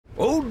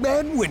Old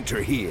Man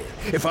Winter here.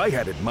 If I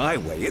had it my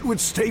way, it would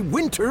stay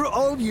winter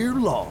all year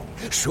long.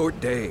 Short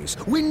days,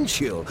 wind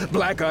chill,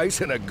 black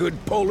ice, and a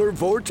good polar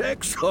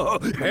vortex. Oh,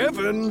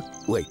 heaven!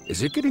 Wait,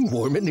 is it getting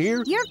warm in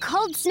here? Your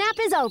cold snap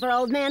is over,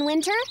 Old Man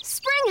Winter.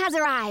 Spring has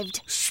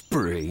arrived.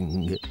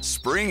 Spring.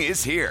 Spring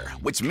is here,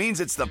 which means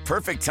it's the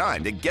perfect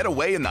time to get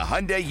away in the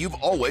Hyundai you've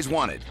always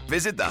wanted.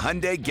 Visit the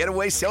Hyundai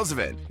Getaway Sales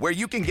Event, where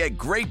you can get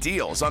great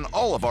deals on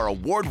all of our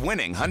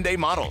award-winning Hyundai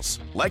models,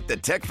 like the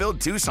tech-filled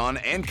Tucson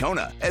and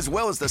Kona, as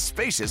well as the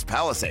spacious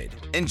Palisade.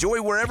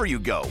 Enjoy wherever you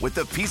go with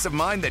the peace of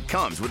mind that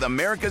comes with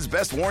America's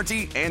best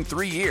warranty and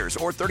 3 years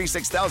or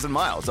 36,000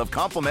 miles of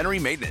complimentary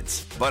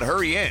maintenance. But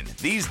hurry in,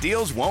 these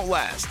deals won't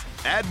last.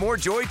 Add more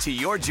joy to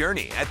your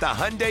journey at the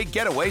Hyundai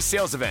Getaway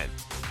Sales Event.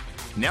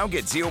 Now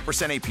get 0%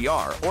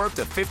 APR or up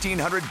to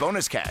 $1,500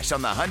 bonus cash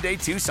on the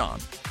Hyundai Tucson.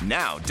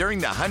 Now, during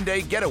the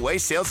Hyundai Getaway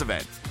Sales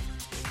Event.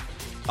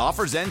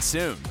 Offers end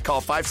soon.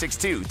 Call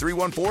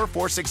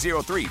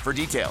 562-314-4603 for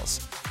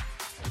details.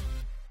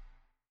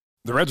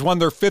 The Reds won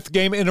their 5th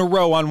game in a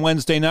row on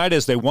Wednesday night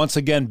as they once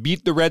again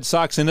beat the Red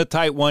Sox in a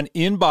tight one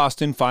in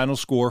Boston. Final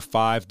score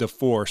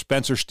 5-4.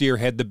 Spencer Steer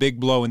had the big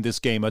blow in this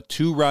game, a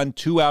 2-run,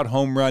 2-out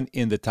home run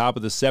in the top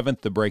of the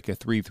 7th to break a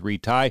 3-3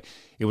 tie.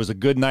 It was a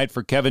good night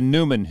for Kevin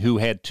Newman, who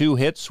had 2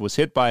 hits, was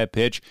hit by a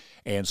pitch,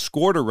 and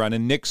scored a run,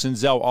 and Nick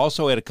Senzel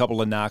also had a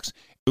couple of knocks.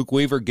 Luke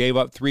Weaver gave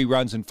up 3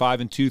 runs in 5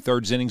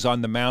 2/3 innings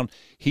on the mound.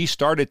 He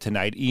started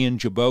tonight. Ian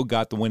Jabot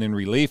got the win in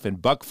relief,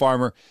 and Buck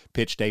Farmer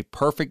pitched a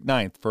perfect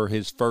 9th for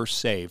his first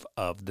save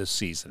of the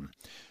season.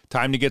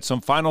 Time to get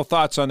some final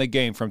thoughts on the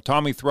game from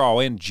Tommy Thrall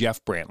and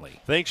Jeff Brantley.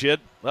 Thanks, Ed.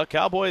 Well,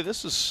 Cowboy,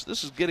 this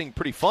is getting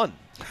pretty fun.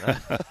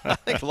 I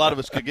think a lot of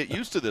us could get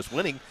used to this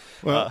winning.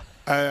 Well,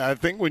 I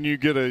think when you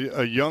get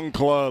a young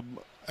club,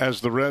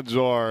 as the Reds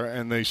are,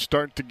 and they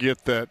start to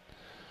get that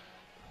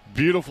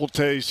beautiful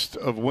taste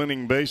of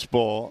winning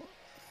baseball,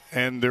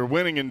 and they're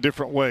winning in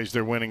different ways.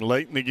 They're winning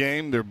late in the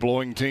game. They're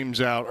blowing teams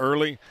out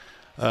early.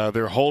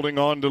 They're holding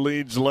on to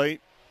leads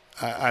late.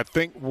 I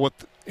think what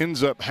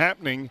ends up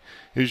happening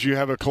is you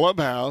have a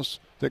clubhouse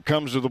that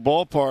comes to the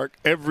ballpark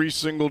every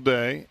single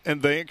day,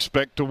 and they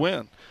expect to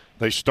win.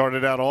 They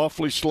started out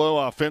awfully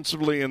slow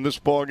offensively in this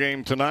ball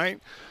game tonight,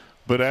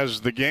 but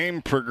as the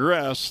game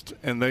progressed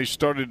and they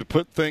started to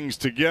put things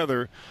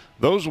together,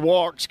 those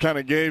walks kind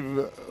of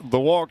gave the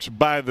walks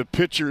by the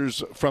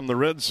pitchers from the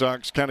Red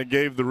Sox kind of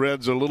gave the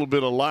Reds a little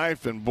bit of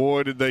life, and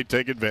boy, did they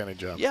take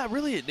advantage of it. Yeah,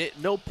 really, at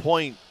no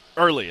point,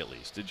 early at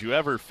least, did you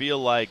ever feel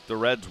like the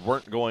Reds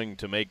weren't going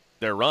to make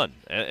their run,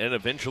 and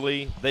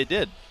eventually they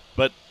did.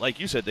 But like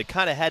you said, they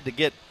kind of had to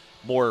get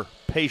more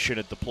patient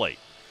at the plate.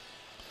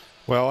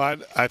 Well,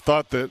 I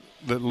thought that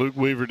Luke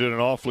Weaver did an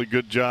awfully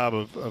good job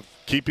of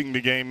keeping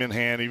the game in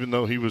hand, even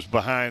though he was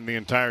behind the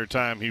entire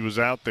time he was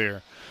out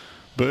there.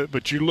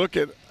 But you look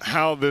at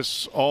how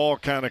this all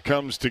kind of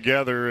comes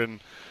together,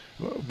 and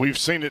we've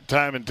seen it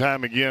time and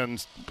time again.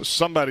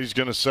 Somebody's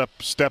going to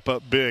step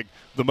up big.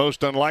 The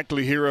most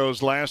unlikely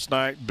heroes last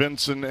night,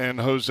 Benson and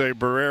Jose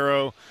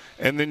Barrero,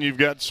 and then you've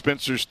got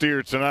Spencer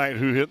Steer tonight,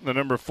 who hit in the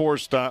number 4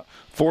 spot.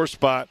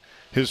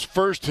 His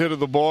first hit of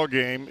the ball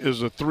game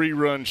is a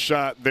 3-run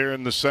shot there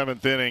in the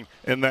 7th inning,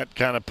 and that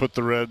kind of put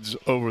the Reds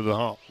over the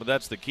hump. But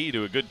that's the key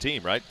to a good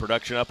team, right?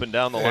 Production up and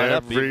down the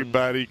lineup.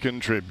 Everybody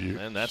contributes.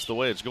 And that's the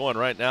way it's going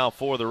right now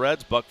for the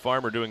Reds. Buck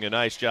Farmer doing a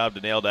nice job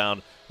to nail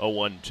down a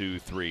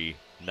 1-2-3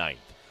 ninth.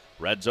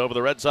 Reds over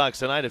the Red Sox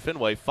tonight at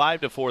Fenway,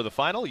 5-4 the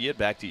final. Yid,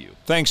 back to you.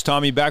 Thanks,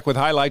 Tommy. Back with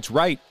highlights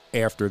right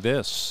after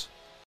this.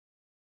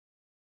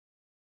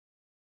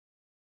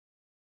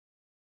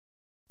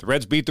 The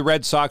Reds beat the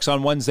Red Sox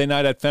on Wednesday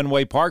night at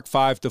Fenway Park,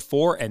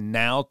 5-4, and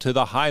now to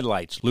the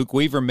highlights. Luke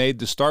Weaver made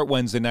the start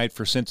Wednesday night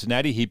for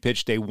Cincinnati. He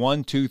pitched a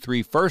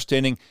 1-2-3 first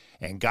inning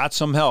and got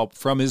some help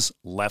from his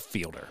left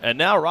fielder. And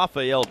now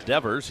Rafael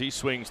Devers, he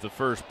swings the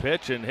first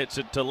pitch and hits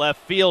it to left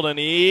field, and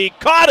he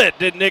caught it,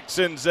 did Nick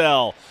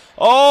Senzel.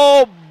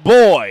 Oh,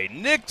 boy,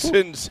 Nick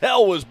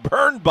Senzel was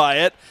burned by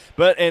it,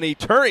 and he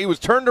was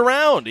turned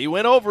around. He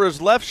went over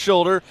his left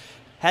shoulder,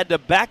 had to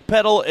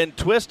backpedal and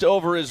twist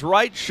over his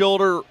right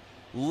shoulder,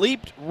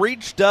 leaped,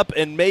 reached up,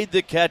 and made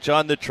the catch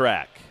on the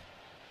track.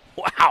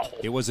 Wow.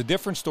 It was a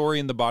different story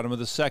in the bottom of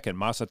the second.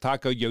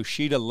 Masataka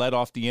Yoshida led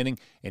off the inning,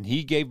 and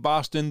he gave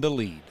Boston the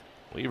lead.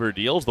 Weaver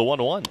deals the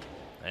 1-1.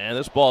 And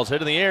this ball's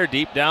hit in the air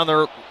deep down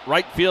the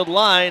right field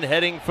line,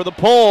 heading for the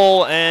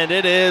pole, and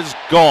it is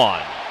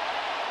gone.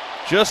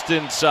 Just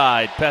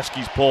inside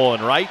Pesky's pole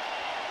and right.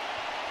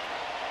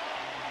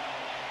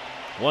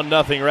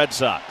 1-0 Red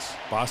Sox.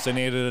 Boston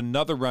added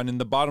another run in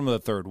the bottom of the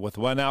third. With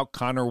 1 out,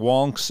 Connor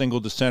Wong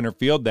singled to center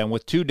field. Then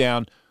with 2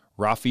 down,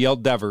 Rafael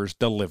Devers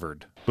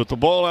delivered. But the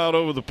ball out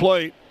over the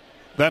plate,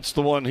 that's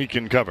the one he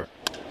can cover.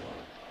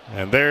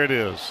 And there it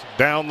is.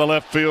 Down the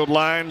left field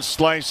line,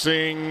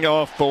 slicing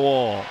off the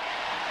wall.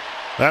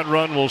 That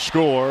run will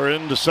score.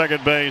 Into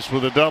second base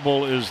with a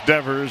double is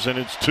Devers, and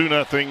it's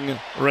 2-0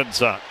 Red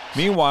Sox.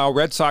 Meanwhile,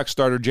 Red Sox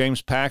starter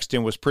James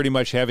Paxton was pretty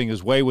much having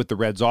his way with the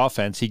Reds'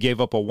 offense. He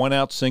gave up a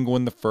 1-out single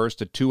in the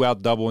first, a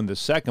 2-out double in the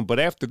second, but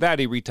after that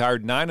he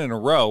retired 9 in a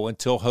row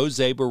until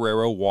Jose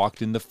Barrero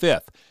walked in the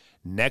fifth.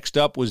 Next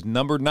up was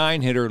number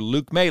 9 hitter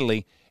Luke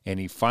Maile, and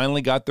he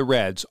finally got the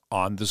Reds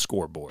on the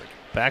scoreboard.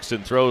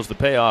 Paxton throws the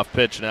payoff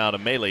pitch now to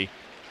Maile.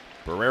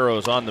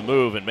 Barrero's on the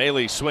move, and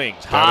Maile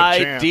swings.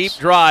 High, deep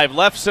drive,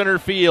 left center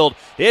field.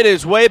 It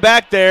is way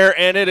back there,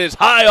 and it is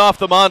high off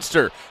the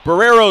monster.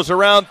 Barrero's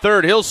around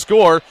third. He'll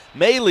score.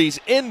 Maile's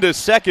into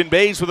second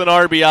base with an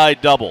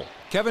RBI double.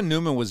 Kevin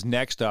Newman was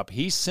next up.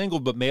 He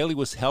singled, but Maile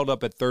was held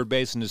up at third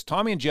base. And as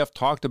Tommy and Jeff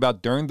talked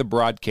about during the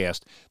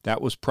broadcast,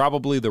 that was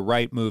probably the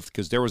right move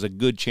because there was a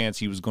good chance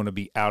he was going to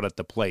be out at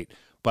the plate.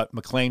 But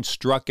McLean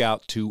struck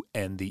out to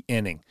end the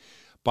inning.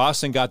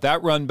 Boston got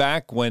that run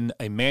back when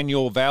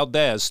Emmanuel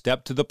Valdez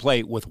stepped to the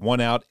plate with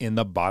 1 out in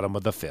the bottom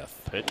of the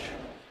fifth. Pitch.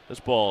 This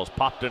ball is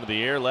popped into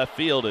the air, left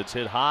field. It's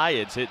hit high,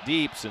 it's hit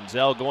deep.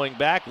 Senzel going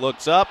back,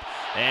 looks up,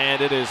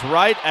 and it is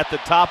right at the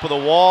top of the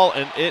wall,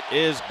 and it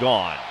is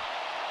gone.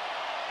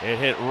 It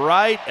hit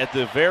right at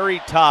the very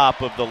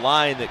top of the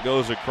line that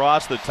goes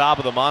across the top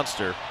of the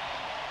monster.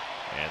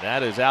 And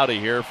that is out of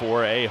here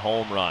for a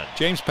home run.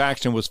 James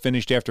Paxton was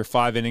finished after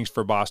 5 innings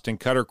for Boston.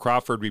 Cutter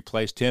Crawford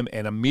replaced him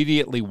and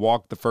immediately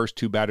walked the first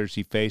 2 batters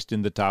he faced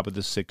in the top of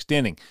the 6th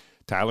inning.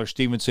 Tyler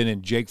Stevenson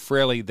and Jake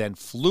Fraley then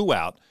flew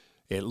out.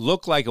 It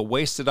looked like a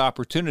wasted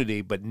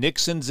opportunity, but Nick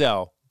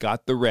Senzel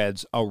got the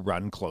Reds a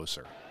run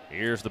closer.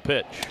 Here's the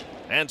pitch.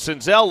 And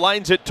Senzel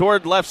lines it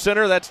toward left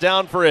center. That's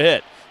down for a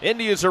hit.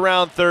 India's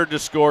around third to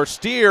score.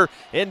 Steer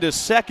into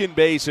second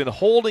base and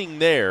holding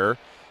there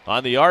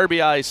on the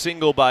RBI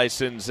single by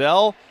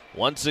Senzel.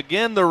 Once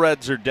again, the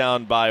Reds are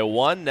down by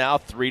 1, now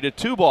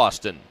 3-2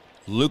 Boston.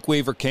 Luke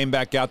Weaver came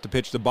back out to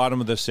pitch the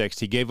bottom of the 6th.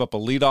 He gave up a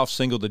leadoff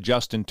single to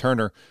Justin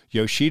Turner.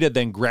 Yoshida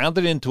then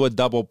grounded into a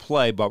double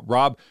play, but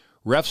Rob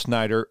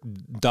Refsnyder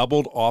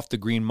doubled off the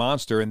Green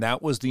Monster, and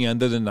that was the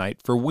end of the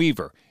night for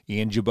Weaver.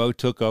 Ian Gibaut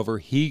took over.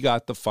 He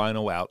got the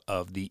final out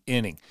of the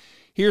inning.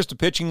 Here's the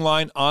pitching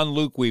line on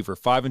Luke Weaver.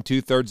 5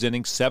 2/3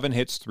 innings, 7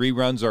 hits, 3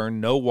 runs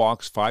earned, no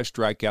walks, 5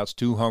 strikeouts,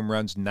 2 home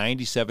runs,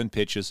 97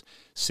 pitches,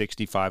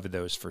 65 of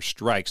those for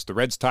strikes. The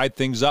Reds tied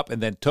things up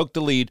and then took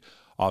the lead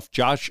off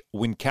Josh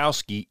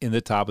Winkowski in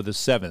the top of the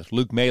 7th.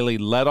 Luke Maile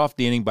led off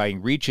the inning by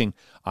reaching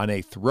on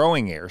a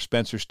throwing error.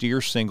 Spencer Steer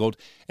singled,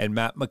 and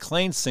Matt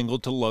McLean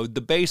singled to load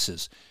the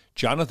bases.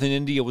 Jonathan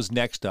India was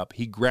next up.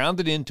 He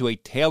grounded into a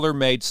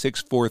tailor-made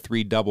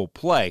 6-4-3 double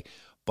play,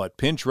 but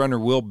pinch runner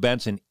Will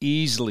Benson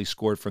easily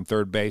scored from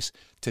third base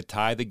to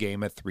tie the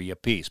game at 3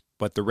 apiece.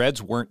 But the Reds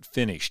weren't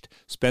finished.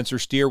 Spencer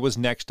Steer was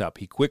next up.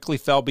 He quickly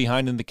fell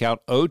behind in the count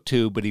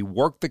 0-2, but he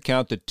worked the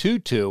count to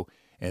 2-2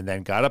 and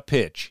then got a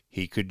pitch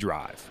he could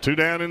drive. 2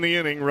 down in the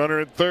inning, runner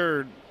at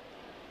third.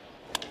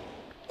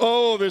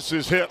 Oh, this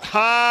is hit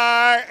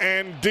high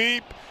and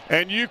deep,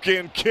 and you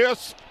can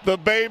kiss the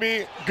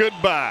baby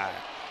goodbye.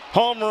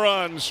 Home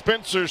run,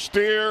 Spencer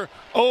Steer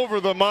over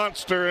the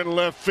monster in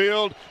left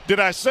field. Did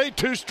I say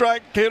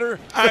 2-strike hitter?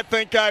 I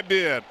think I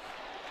did.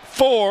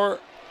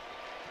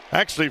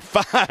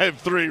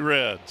 5-3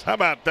 Reds. How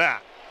about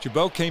that?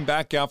 Gibaut came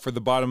back out for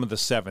the bottom of the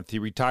 7th. He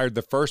retired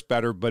the first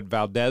batter, but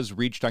Valdez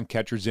reached on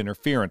catcher's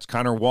interference.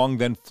 Connor Wong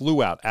then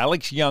flew out.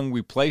 Alex Young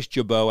replaced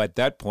Gibaut at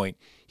that point.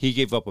 He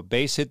gave up a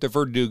base hit to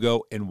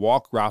Verdugo and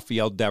walked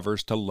Rafael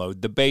Devers to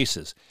load the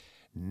bases.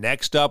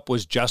 Next up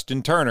was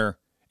Justin Turner,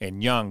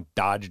 and Young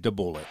dodged a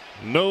bullet.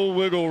 No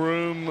wiggle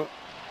room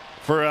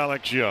for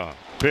Alex Young.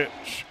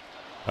 Pitch.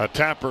 A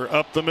tapper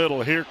up the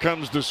middle. Here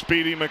comes the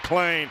speedy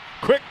McLean.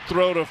 Quick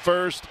throw to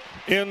first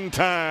in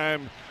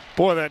time.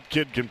 Boy, that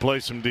kid can play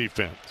some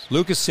defense.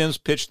 Lucas Sims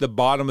pitched the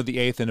bottom of the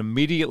 8th and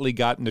immediately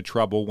got into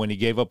trouble when he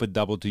gave up a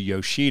double to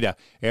Yoshida.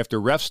 After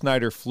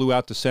Refsnyder flew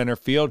out to center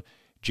field,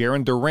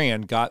 Jarren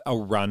Duran got a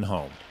run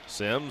home.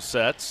 Sims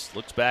sets,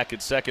 looks back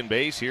at second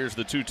base. Here's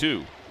the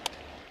 2-2.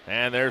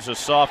 And there's a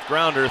soft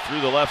grounder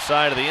through the left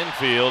side of the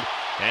infield,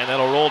 and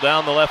that'll roll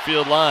down the left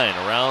field line.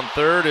 Around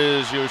third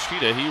is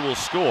Yoshida. He will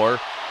score.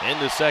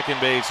 Into second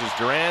base is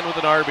Duran with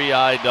an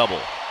RBI double.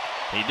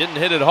 He didn't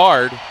hit it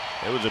hard.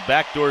 It was a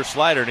backdoor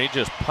slider, and he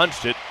just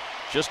punched it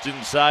just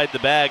inside the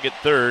bag at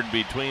third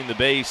between the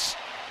base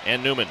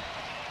and Newman.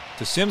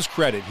 To Sims'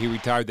 credit, he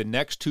retired the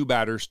next 2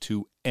 batters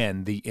to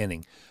end the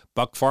inning.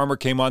 Buck Farmer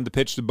came on to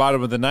pitch the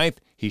bottom of the 9th.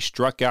 He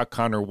struck out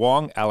Connor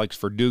Wong. Alex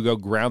Verdugo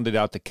grounded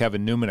out to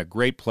Kevin Newman, a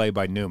great play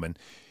by Newman.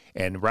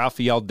 And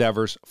Rafael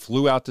Devers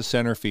flew out to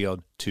center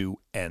field to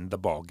end the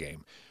ball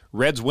game.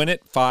 Reds win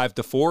it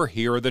 5-4.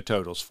 Here are the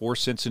totals. For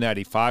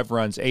Cincinnati, 5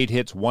 runs, 8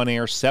 hits, 1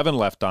 error, 7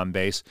 left on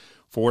base.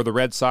 For the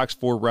Red Sox,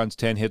 4 runs,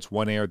 10 hits,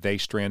 1 error. They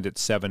strand at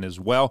 7 as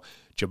well.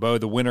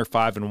 Gibaut, the winner,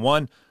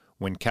 5-1.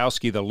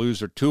 Winkowski, the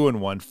loser,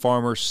 2-1.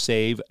 Farmer,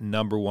 save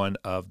number 1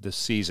 of the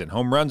season.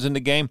 Home runs in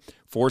the game.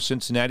 For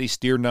Cincinnati,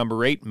 Steer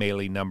number 8,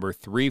 Maile number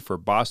 3. For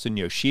Boston,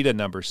 Yoshida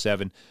number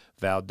 7,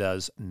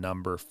 Valdez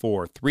number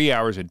 4. 3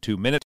 hours and 2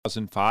 minutes,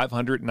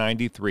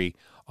 593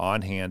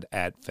 on hand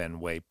at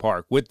Fenway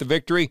Park. With the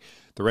victory,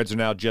 the Reds are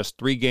now just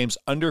 3 games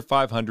under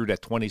 500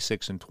 at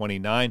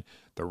 26-29.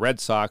 The Red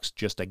Sox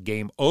just a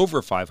game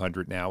over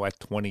 500 now at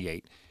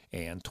 28-27.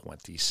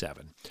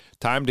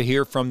 Time to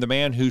hear from the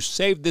man who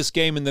saved this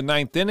game in the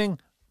 9th inning,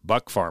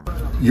 Buck Farmer.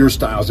 Your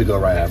style is to go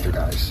right after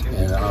guys,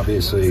 and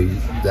obviously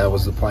that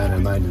was the plan,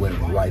 and I went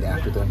right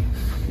after them.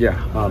 Yeah,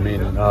 I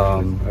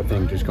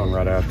think just going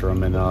right after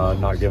them and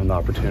not giving the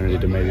opportunity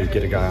to maybe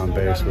get a guy on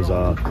base was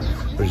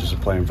just a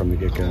plan from the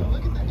get-go.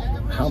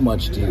 How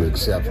much do you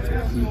accept?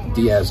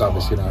 Diaz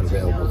obviously not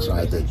available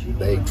tonight, that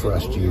they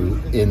trust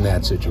you in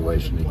that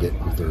situation to get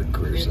your 3rd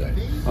career save.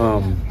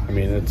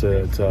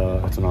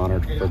 It's an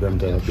honor for them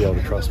to be able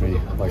to trust me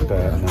like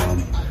that.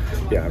 And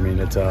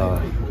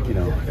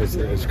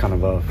it's kind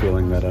of a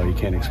feeling that you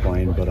can't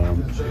explain. But I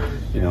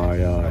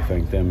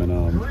thank them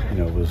and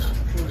was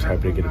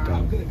happy to get it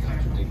done.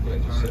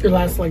 Your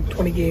last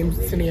 20 games,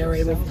 it's an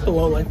ERA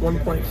below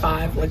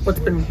 1.5. What's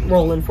been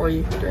rolling for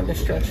you during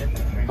this stretch?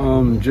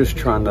 Just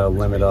trying to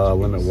limit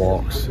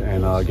walks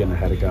and getting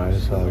ahead of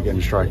guys, getting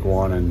strike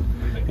one, and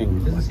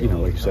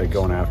like you said,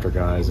 going after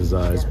guys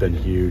has been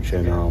huge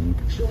and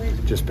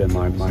just been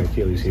my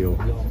Achilles heel.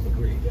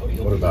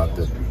 What about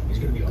the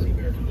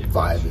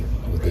vibe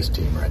with this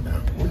team right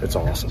now? It's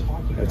awesome.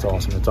 It's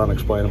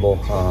unexplainable.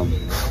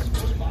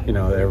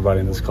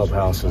 Everybody in this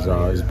clubhouse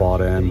is bought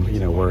in.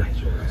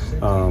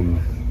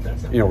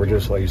 We're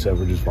just, like you said,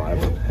 we're just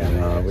vibing,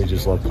 and we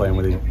just love playing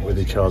with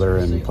each other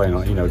and playing,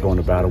 going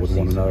to battle with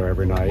one another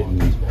every night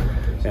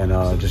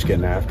and just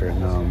getting after it,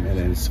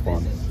 and it's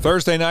fun.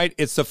 Thursday night,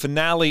 it's the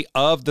finale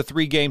of the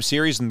 3-game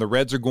series, and the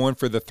Reds are going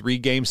for the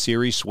 3-game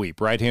series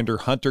sweep. Right-hander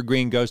Hunter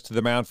Greene goes to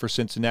the mound for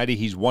Cincinnati.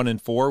 He's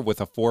 1-4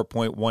 with a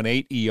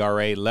 4.18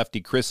 ERA.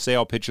 Lefty Chris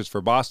Sale pitches for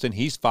Boston.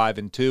 He's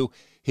 5-2.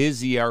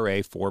 His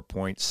ERA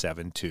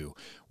 4.72.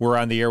 We're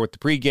on the air with the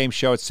pregame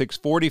show at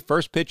 6:40.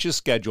 First pitch is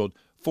scheduled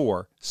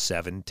for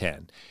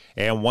 7:10.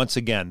 And once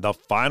again, the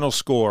final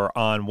score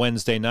on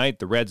Wednesday night,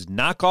 the Reds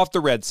knock off the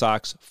Red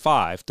Sox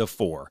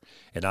 5-4.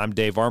 And I'm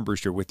Dave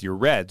Armbruster with your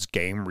Reds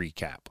game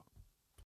recap.